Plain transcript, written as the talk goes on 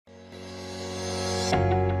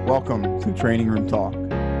Welcome to Training Room Talk,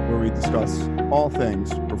 where we discuss all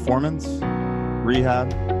things performance,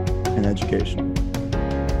 rehab, and education.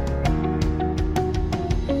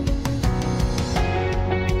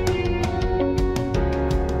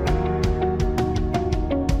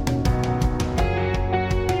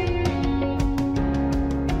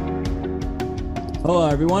 Hello,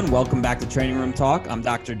 everyone. Welcome back to Training Room Talk. I'm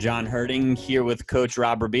Dr. John Herding here with Coach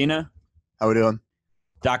Rob Rabina. How we doing?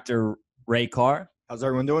 Dr. Ray Carr. How's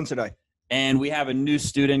everyone doing today? And we have a new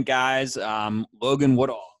student, guys, Logan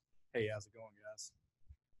Woodall. Hey, how's it going, guys?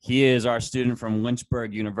 He is our student from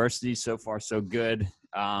Lynchburg University. So far, so good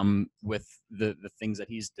with the things that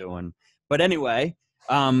he's doing. But anyway,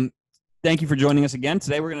 thank you for joining us again.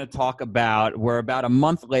 Today we're going to talk about, we're about a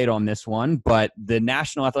month late on this one, but the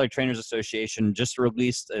National Athletic Trainers Association just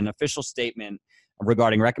released an official statement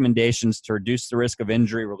regarding recommendations to reduce the risk of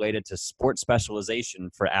injury related to sport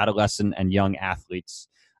specialization for adolescent and young athletes.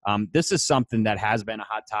 This is something that has been a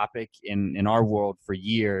hot topic in our world for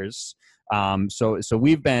years. So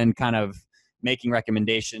we've been kind of making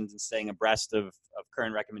recommendations and staying abreast of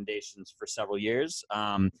current recommendations for several years.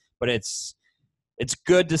 But it's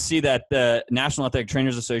good to see that the National Athletic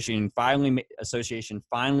Trainers Association finally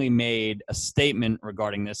made a statement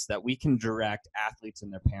regarding this that we can direct athletes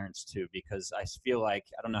and their parents to, because I feel like,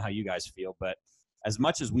 I don't know how you guys feel, but as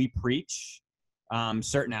much as we preach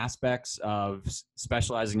certain aspects of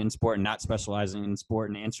specializing in sport and not specializing in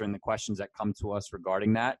sport and answering the questions that come to us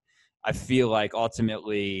regarding that, I feel like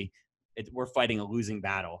ultimately we're fighting a losing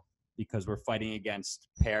battle, because we're fighting against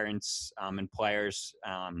parents and players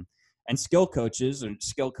and skill coaches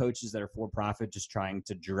that are for profit, just trying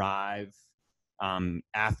to drive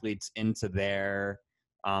athletes into their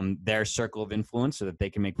circle of influence so that they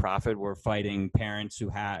can make profit. We're fighting parents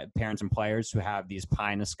and players who have these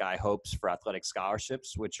pie in the sky hopes for athletic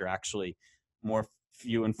scholarships, which are actually more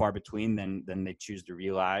few and far between than they choose to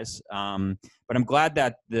realize. But I'm glad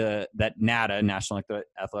that that NATA, National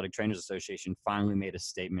Athletic Trainers Association, finally made a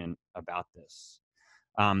statement about this.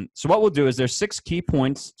 So what we'll do is there's 6 key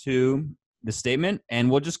points to the statement,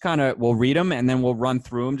 and we'll read them and then we'll run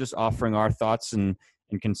through them, just offering our thoughts and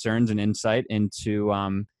concerns and insight into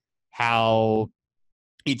how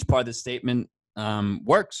each part of the statement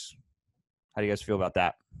works. How do you guys feel about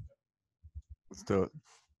that? Let's do it.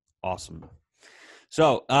 Awesome.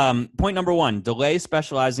 So point number 1, delay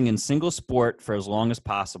specializing in single sport for as long as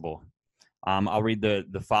possible. I'll read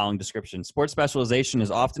the following description. Sport specialization is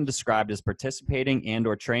often described as participating and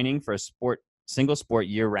or training for a single sport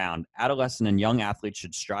year-round. Adolescent and young athletes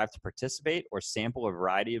should strive to participate or sample a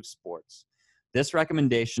variety of sports. This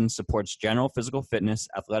recommendation supports general physical fitness,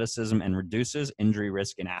 athleticism, and reduces injury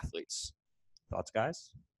risk in athletes. Thoughts, guys?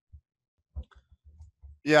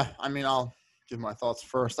 Yeah, I'll give my thoughts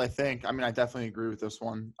first. I definitely agree with this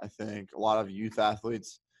one. I think a lot of youth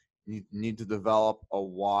athletes need to develop a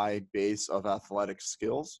wide base of athletic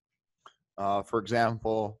skills. For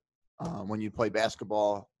example, when you play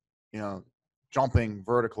basketball, jumping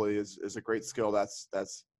vertically is a great skill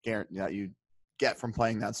that's guaranteed that you get from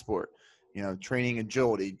playing that sport. Training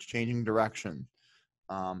agility, changing direction,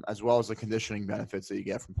 as well as the conditioning benefits that you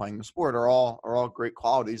get from playing the sport are all great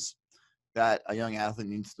qualities that a young athlete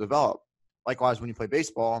needs to develop. Likewise, when you play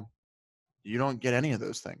baseball, you don't get any of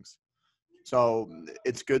those things. So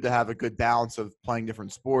it's good to have a good balance of playing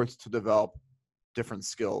different sports to develop different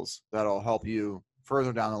skills that'll help you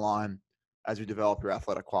further down the line as you develop your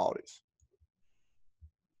athletic qualities.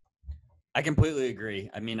 I completely agree.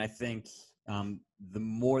 I think the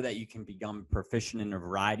more that you can become proficient in a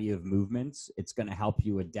variety of movements, it's going to help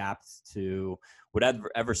you adapt to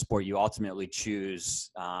whatever sport you ultimately choose,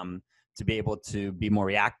 to be able to be more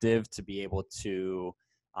reactive, to be able to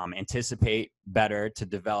anticipate better, to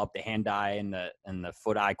develop the hand-eye and the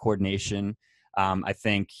foot-eye coordination. I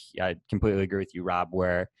think I completely agree with you, Rob,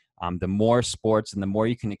 where the more sports and the more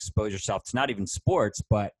you can expose yourself to not even sports,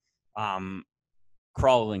 but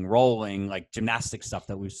crawling, rolling, like gymnastic stuff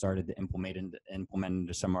that we've started to implement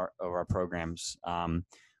into some of our programs.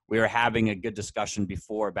 We were having a good discussion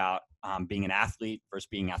before about being an athlete versus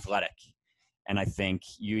being athletic. And I think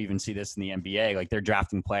you even see this in the NBA, like they're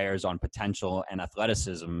drafting players on potential and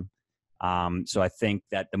athleticism. So I think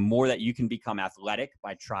that the more that you can become athletic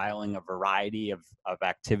by trialing a variety of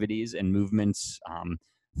activities and movements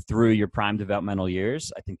through your prime developmental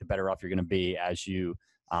years, I think the better off you're going to be as you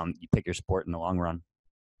pick your sport in the long run.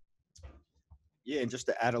 Yeah, and just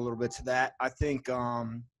to add a little bit to that, I think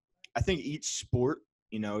each sport,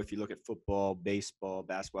 if you look at football, baseball,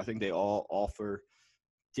 basketball, I think they all offer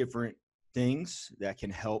different things that can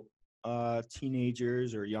help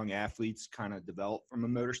teenagers or young athletes kind of develop from a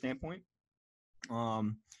motor standpoint.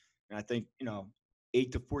 And I think,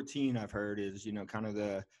 8 to 14, I've heard, is, kind of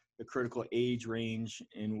the critical age range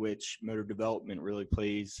in which motor development really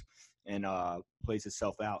plays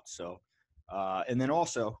itself out. So, and then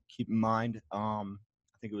also keep in mind, I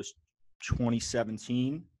think it was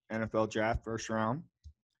 2017 NFL draft first round.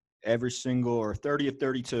 Every single, or 30 of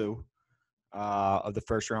 32 of the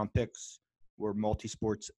first round picks were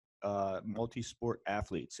multi-sport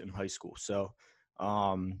athletes in high school. So,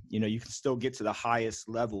 you can still get to the highest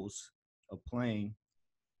levels of playing,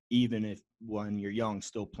 even if when you're young,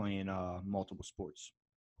 still playing multiple sports.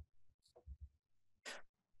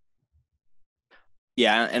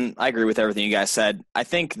 Yeah, and I agree with everything you guys said. I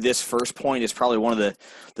think this first point is probably one of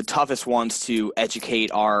the toughest ones to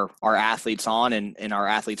educate our athletes on and our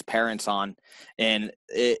athletes' parents on. And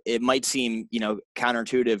it might seem,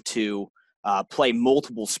 counterintuitive to play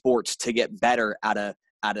multiple sports to get better at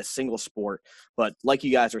a single sport. But like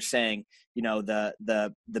you guys are saying,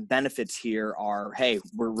 the benefits here are, hey,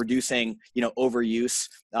 we're reducing, overuse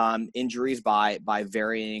injuries by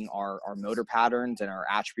varying our motor patterns and our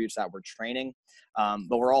attributes that we're training.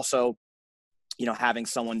 But we're also, having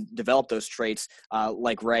someone develop those traits,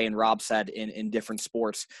 like Ray and Rob said, in different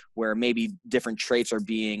sports where maybe different traits are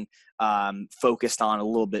being focused on a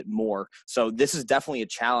little bit more. So this is definitely a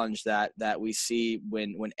challenge that we see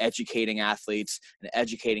when educating athletes and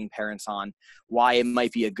educating parents on why it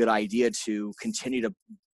might be a good idea to continue to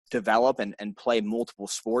develop and play multiple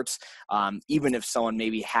sports, even if someone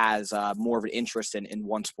maybe has more of an interest in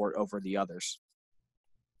one sport over the others.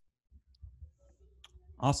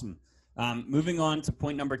 Awesome. Moving on to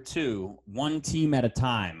point number 2, one team at a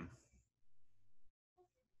time.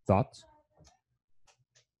 Thoughts?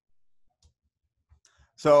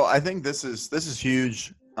 So I think this is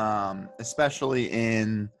huge, especially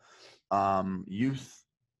in youth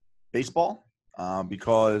baseball,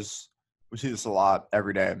 because we see this a lot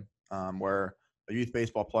every day, where a youth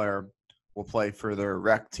baseball player will play for their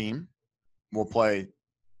rec team, will play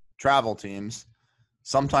travel teams,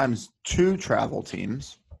 sometimes 2 travel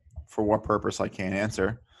teams. For what purpose, I can't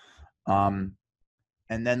answer. And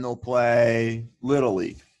then they'll play Little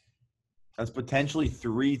League. That's potentially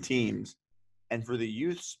 3 teams. And for the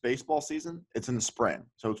youth baseball season, it's in the spring.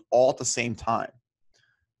 So it's all at the same time.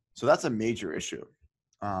 So that's a major issue.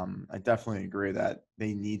 I definitely agree that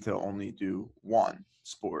they need to only do one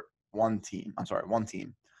team.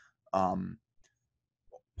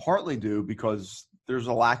 Partly due because there's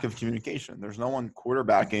a lack of communication. There's no one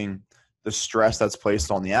quarterbacking the stress that's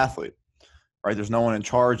placed on the athlete, right? There's no one in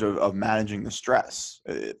charge of managing the stress.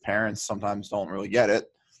 Parents sometimes don't really get it.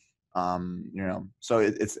 So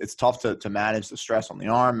it's tough to manage the stress on the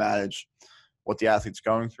arm, manage what the athlete's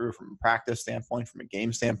going through from a practice standpoint, from a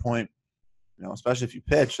game standpoint, especially if you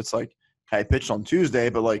pitch. It's like, hey, I pitched on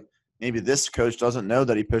Tuesday, but like maybe this coach doesn't know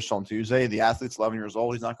that he pitched on Tuesday. The athlete's 11 years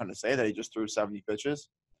old. He's not going to say that he just threw 70 pitches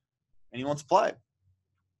and he wants to play.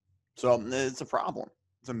 So it's a problem.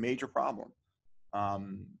 It's a major problem. High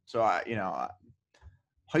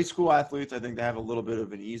school athletes, I think they have a little bit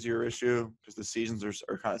of an easier issue because the seasons are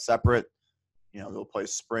kind of separate. They'll play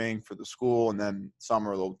spring for the school and then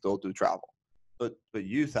summer they'll do travel. But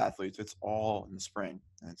youth athletes, it's all in the spring,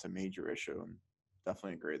 and it's a major issue. And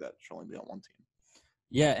definitely agree that it should only be on one team.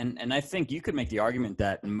 Yeah, and I think you could make the argument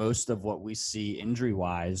that most of what we see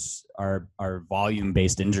injury-wise are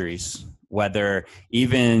volume-based injuries, whether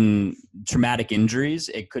even traumatic injuries.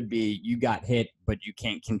 It could be you got hit, but you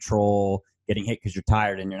can't control getting hit because you're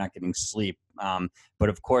tired and you're not getting sleep. But,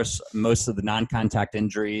 of course, most of the non-contact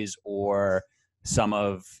injuries or some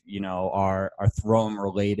of, our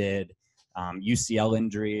throw-related UCL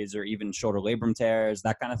injuries or even shoulder labrum tears,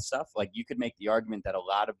 that kind of stuff. Like you could make the argument that a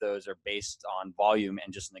lot of those are based on volume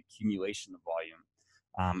and just an accumulation of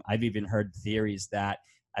volume. I've even heard theories that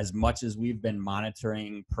as much as we've been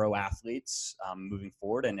monitoring pro athletes moving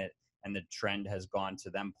forward and the trend has gone to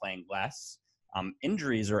them playing less,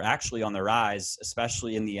 injuries are actually on the rise,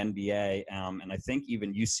 especially in the NBA. And I think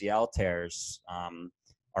even UCL tears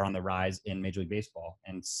are on the rise in Major League Baseball.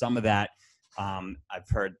 And some of that, I've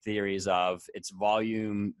heard theories of it's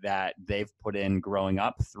volume that they've put in growing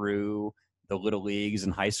up through the little leagues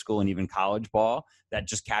and high school and even college ball that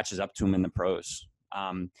just catches up to them in the pros.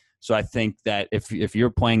 So I think that if you're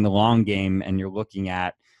playing the long game and you're looking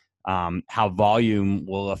at how volume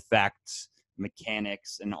will affect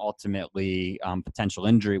mechanics and ultimately potential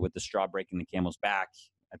injury with the straw breaking the camel's back,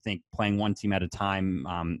 I think playing one team at a time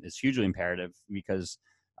is hugely imperative because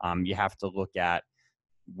you have to look at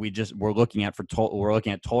we're looking at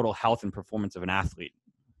total health and performance of an athlete,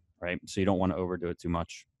 right? So you don't want to overdo it too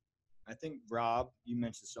much. I think, Rob, you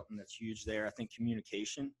mentioned something that's huge there. I think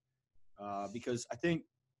communication. because I think,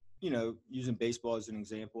 using baseball as an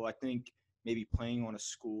example, I think maybe playing on a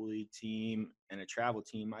school league team and a travel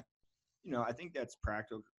team, I think that's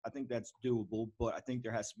practical. I think that's doable, but I think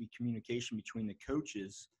there has to be communication between the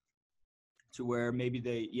coaches to where maybe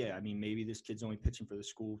maybe this kid's only pitching for the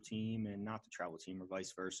school team and not the travel team or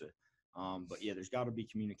vice versa. But yeah, there's got to be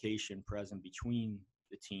communication present between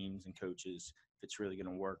the teams and coaches if it's really going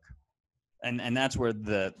to work. And that's where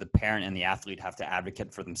the parent and the athlete have to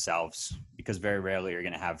advocate for themselves, because very rarely you're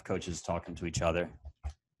going to have coaches talking to each other.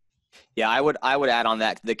 Yeah, I would add on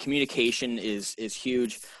that the communication is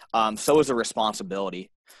huge. So is the responsibility,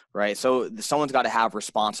 right? So someone's got to have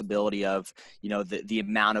responsibility of, the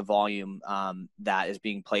amount of volume that is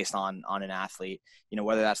being placed on an athlete.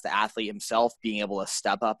 Whether that's the athlete himself being able to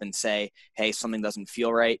step up and say, hey, something doesn't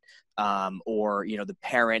feel right, or the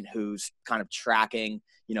parent who's kind of tracking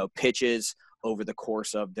pitches over the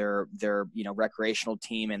course of their recreational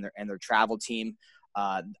team and their travel team.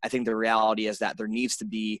 I think the reality is that there needs to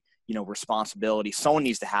be responsibility. Someone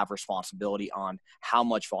needs to have responsibility on how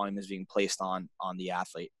much volume is being placed on the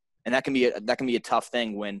athlete. And that can be a tough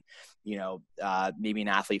thing when, maybe an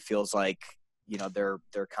athlete feels like, they're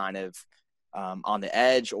kind of on the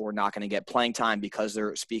edge or not going to get playing time because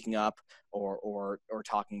they're speaking up or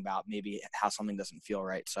talking about maybe how something doesn't feel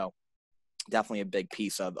right. So definitely a big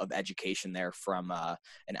piece of education there from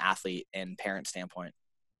an athlete and parent standpoint.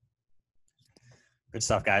 Good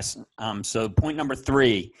stuff, guys. So point number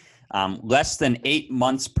 3, less than 8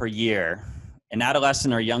 months per year. An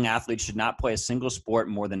adolescent or young athlete should not play a single sport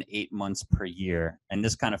more than 8 months per year. And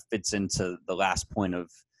this kind of fits into the last point of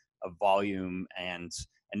volume and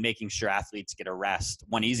making sure athletes get a rest.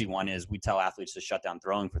 One easy one is we tell athletes to shut down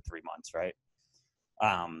throwing for 3 months, right?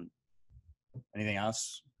 Anything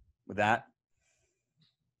else with that?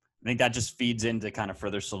 I think that just feeds in to kind of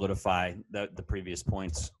further solidify the previous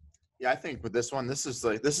points. Yeah, I think with this one, this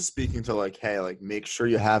is speaking to hey, make sure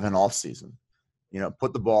you have an off season.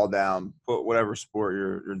 Put the ball down, put whatever sport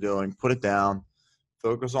you're doing, put it down,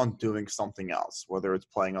 focus on doing something else, whether it's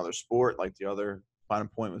playing other sport like the other final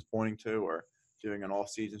point was pointing to, or doing an off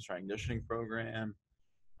season strength conditioning program,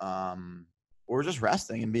 or just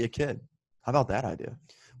resting and be a kid. How about that idea?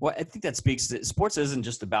 Well, I think that speaks to sports isn't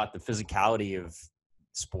just about the physicality of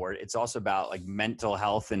sport. It's also about mental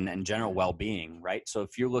health and general well-being, right? So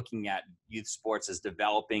if you're looking at youth sports as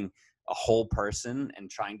developing a whole person and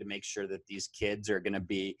trying to make sure that these kids are going to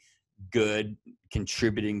be good,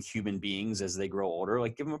 contributing human beings as they grow older,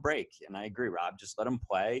 give them a break. And I agree, Rob, just let them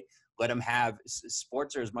play, let them have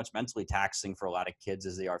sports are as much mentally taxing for a lot of kids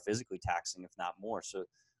as they are physically taxing, if not more. So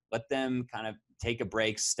let them kind of take a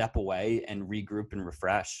break, step away and regroup and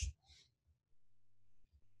refresh.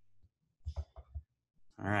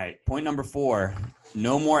 All right. Point number 4,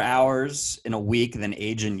 no more hours in a week than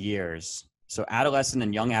age and years. So adolescent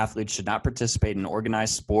and young athletes should not participate in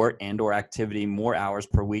organized sport and or activity more hours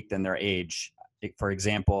per week than their age. For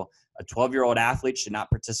example, a 12-year-old athlete should not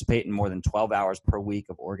participate in more than 12 hours per week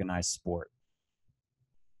of organized sport.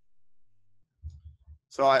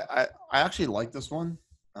 So I actually like this one.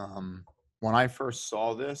 When I first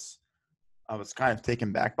saw this, I was kind of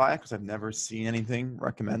taken back by it because I've never seen anything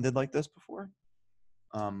recommended like this before.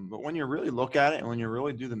 But when you really look at it and when you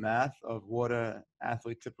really do the math of what a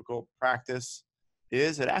athlete typical practice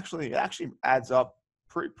is, it actually adds up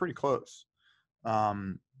pretty close.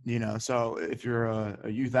 So if you're a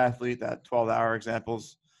youth athlete, that 12-hour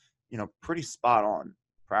example's, pretty spot on.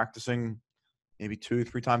 Practicing maybe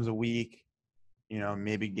 2-3 times a week,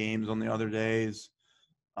 maybe games on the other days.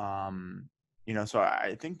 So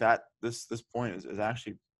I think that this point is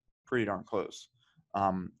actually pretty darn close.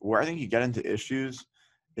 Where I think you get into issues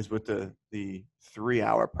is with the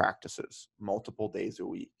 3-hour practices, multiple days a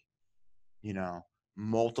week,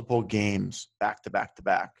 multiple games back to back to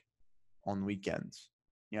back on weekends.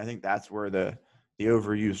 I think that's where the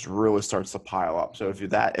overuse really starts to pile up. So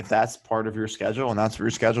if that's part of your schedule and that's what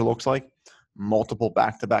your schedule looks like, multiple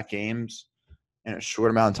back to back games in a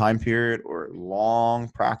short amount of time period or long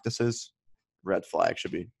practices, red flag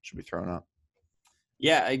should be thrown up.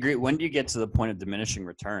 Yeah, I agree. When do you get to the point of diminishing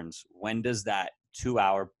returns? When does that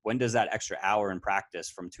extra hour in practice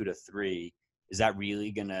from 2 to 3, is that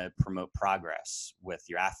really going to promote progress with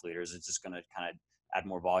your athlete, or is it just going to kind of add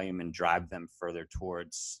more volume and drive them further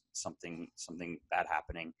towards something bad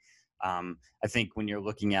happening? I think when you're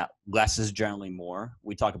looking at less is generally more,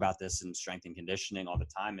 we talk about this in strength and conditioning all the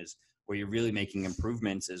time, is where you're really making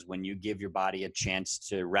improvements is when you give your body a chance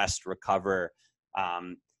to rest, recover,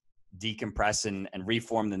 decompress and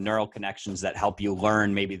reform the neural connections that help you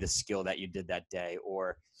learn maybe the skill that you did that day,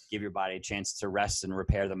 or give your body a chance to rest and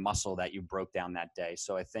repair the muscle that you broke down that day.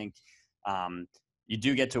 So I think you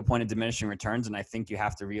do get to a point of diminishing returns. And I think you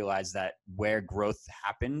have to realize that where growth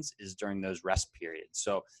happens is during those rest periods.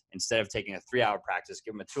 So instead of taking a 3-hour practice,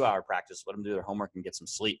 give them a 2-hour practice, let them do their homework and get some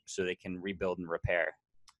sleep so they can rebuild and repair.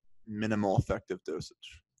 Minimal effective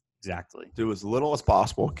dosage. Exactly. Do as little as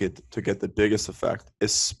possible to get the biggest effect,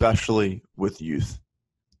 especially with youth.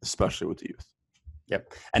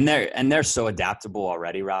 Yep. And they're so adaptable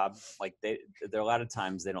already, Rob. Like there are a lot of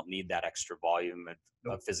times they don't need that extra volume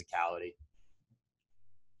of physicality.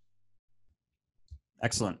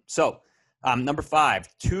 Excellent. So number 5,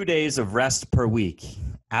 2 days of rest per week.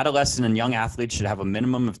 Adolescent and young athletes should have a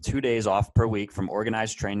minimum of 2 days off per week from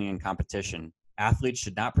organized training and competition. Athletes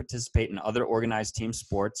should not participate in other organized team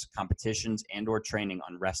sports, competitions, and or training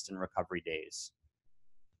on rest and recovery days.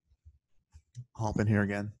 Hop in here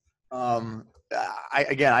again.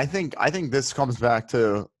 I think this comes back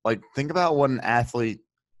to, like, think about what an athlete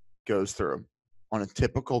goes through on a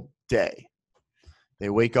typical day. They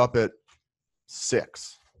wake up at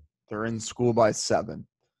 6. They're in school by 7.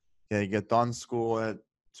 They get done school at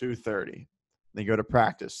 2:30. They go to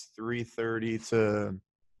practice 3:30 to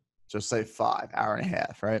just say 5, hour and a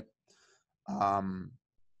half, right?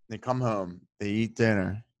 They come home, they eat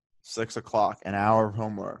dinner, 6 o'clock, an hour of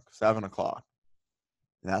homework, 7 o'clock.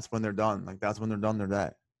 And that's when they're done. Like, that's when they're done their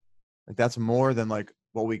day. Like, that's more than, like,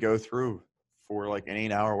 what we go through for, like, an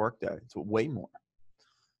 8-hour workday. It's way more.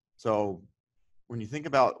 So when you think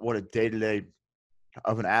about what a day-to-day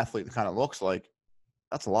of an athlete kind of looks like,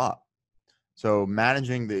 that's a lot. So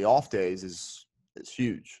managing the off days is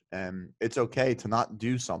huge. And it's okay to not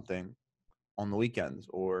do something on the weekends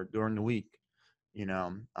or during the week. You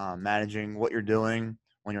know, managing what you're doing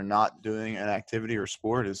when you're not doing an activity or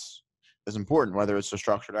sport is important, whether it's a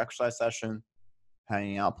structured exercise session,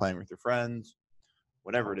 hanging out, playing with your friends,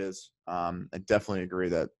 whatever it is. I definitely agree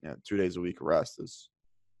that 2 days a week of rest is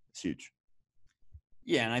huge.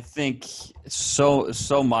 Yeah, and I think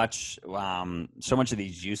so much of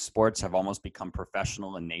these youth sports have almost become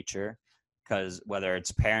professional in nature, because whether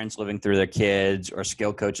it's parents living through their kids or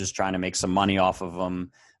skill coaches trying to make some money off of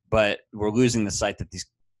them, but we're losing the sight that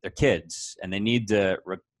they're kids and they need to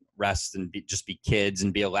rest and just be kids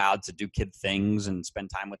and be allowed to do kid things and spend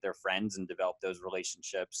time with their friends and develop those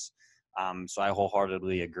relationships. So I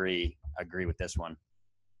wholeheartedly agree with this one.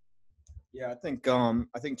 Yeah, I think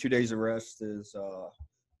 2 days of rest is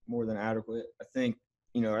more than adequate. I think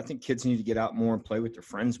kids need to get out more and play with their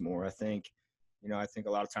friends more. I think a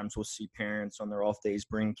lot of times we'll see parents on their off days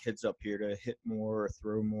bring kids up here to hit more or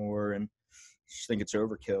throw more, and I just think it's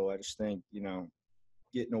overkill. I just think,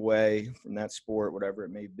 getting away from that sport, whatever it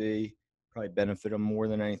may be, probably benefit them more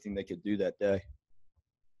than anything they could do that day.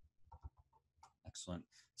 Excellent.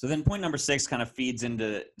 So then point number 6 kind of feeds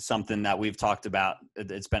into something that we've talked about.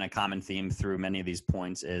 It's been a common theme through many of these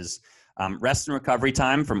points is rest and recovery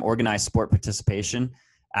time from organized sport participation.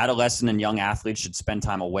 Adolescent and young athletes should spend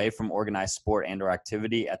time away from organized sport and or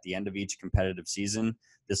activity at the end of each competitive season.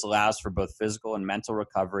 This allows for both physical and mental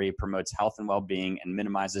recovery, promotes health and well-being, and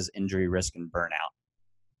minimizes injury risk and burnout.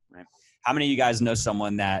 Right? How many of you guys know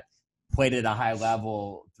someone that played at a high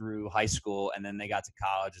level through high school and then they got to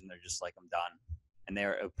college and they're just like, I'm done? And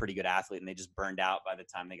they're a pretty good athlete and they just burned out by the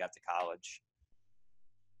time they got to college.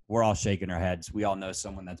 We're all shaking our heads. We all know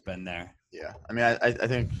someone that's been there. Yeah. I mean, I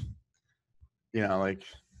think, like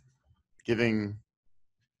giving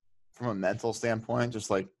from a mental standpoint, just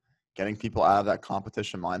like getting people out of that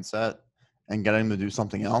competition mindset and getting them to do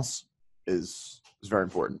something else is very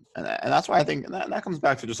important. And that's why I think that comes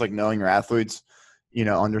back to just like knowing your athletes,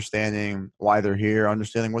 understanding why they're here,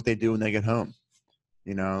 understanding what they do when they get home.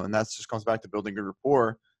 And that just comes back to building good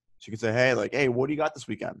rapport. So you can say, hey, what do you got this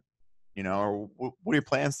weekend? Or what are your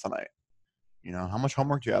plans tonight? How much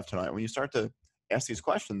homework do you have tonight? When you start to ask these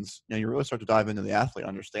questions, you really start to dive into the athlete,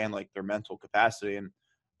 understand like their mental capacity and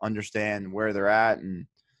understand where they're at and,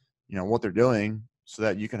 what they're doing so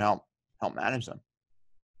that you can help manage them.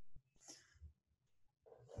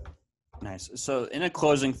 Nice. So in a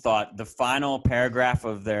closing thought, the final paragraph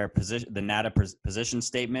of their position, the NATA position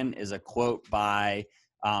statement, is a quote by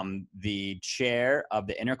the chair of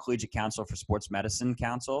the Intercollegiate Council for Sports Medicine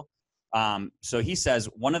Council. So he says,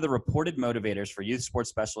 one of the reported motivators for youth sports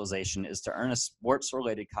specialization is to earn a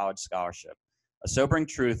sports-related college scholarship. A sobering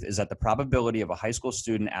truth is that the probability of a high school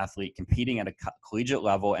student athlete competing at a collegiate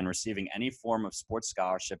level and receiving any form of sports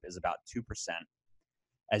scholarship is about 2%.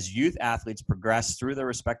 As youth athletes progress through their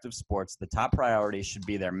respective sports, the top priority should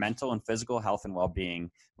be their mental and physical health and well-being,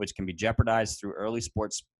 which can be jeopardized through early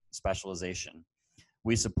sports specialization.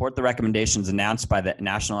 We support the recommendations announced by the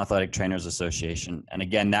National Athletic Trainers Association. And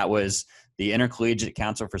again, that was the Intercollegiate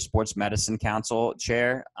Council for Sports Medicine Council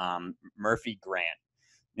Chair, Murphy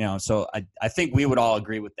Grant. So I think we would all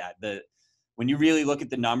agree with that. When you really look at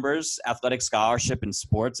the numbers, athletic scholarship in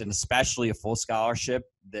sports, and especially a full scholarship,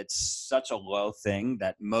 that's such a low thing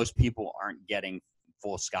that most people aren't getting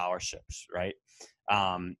full scholarships, right?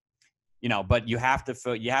 But you have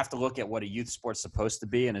to look at what a youth sport's supposed to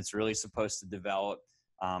be, and it's really supposed to develop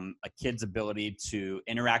a kid's ability to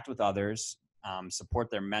interact with others,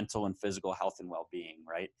 support their mental and physical health and well-being,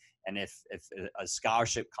 right? And if a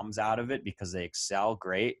scholarship comes out of it because they excel,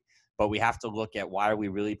 great. But we have to look at, why are we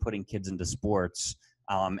really putting kids into sports,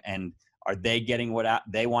 and are they getting what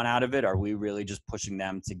they want out of it? Are we really just pushing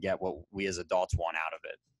them to get what we as adults want out of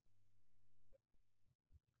it?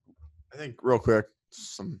 I think real quick,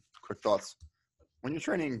 some quick thoughts. When you're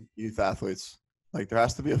training youth athletes, like, there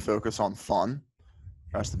has to be a focus on fun,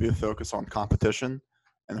 there has to be a focus on competition,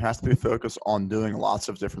 and there has to be a focus on doing lots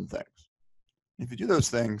of different things. If you do those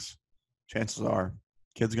things, chances are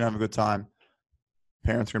kids are going to have a good time,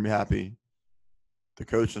 parents are going to be happy, the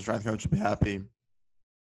coach, the strength coach will be happy,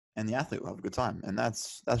 and the athlete will have a good time. And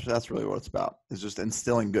that's really what it's about, is just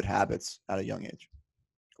instilling good habits at a young age.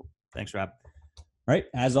 Cool. Thanks, Rob. All right.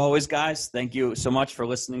 As always, guys, thank you so much for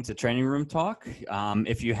listening to Training Room Talk.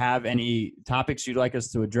 If you have any topics you'd like us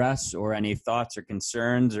to address, or any thoughts or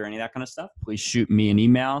concerns or any of that kind of stuff, please shoot me an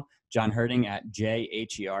email, John Herting at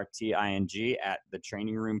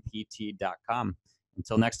JHERTING@thetrainingroomt.com.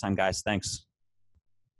 Until next time, guys, thanks.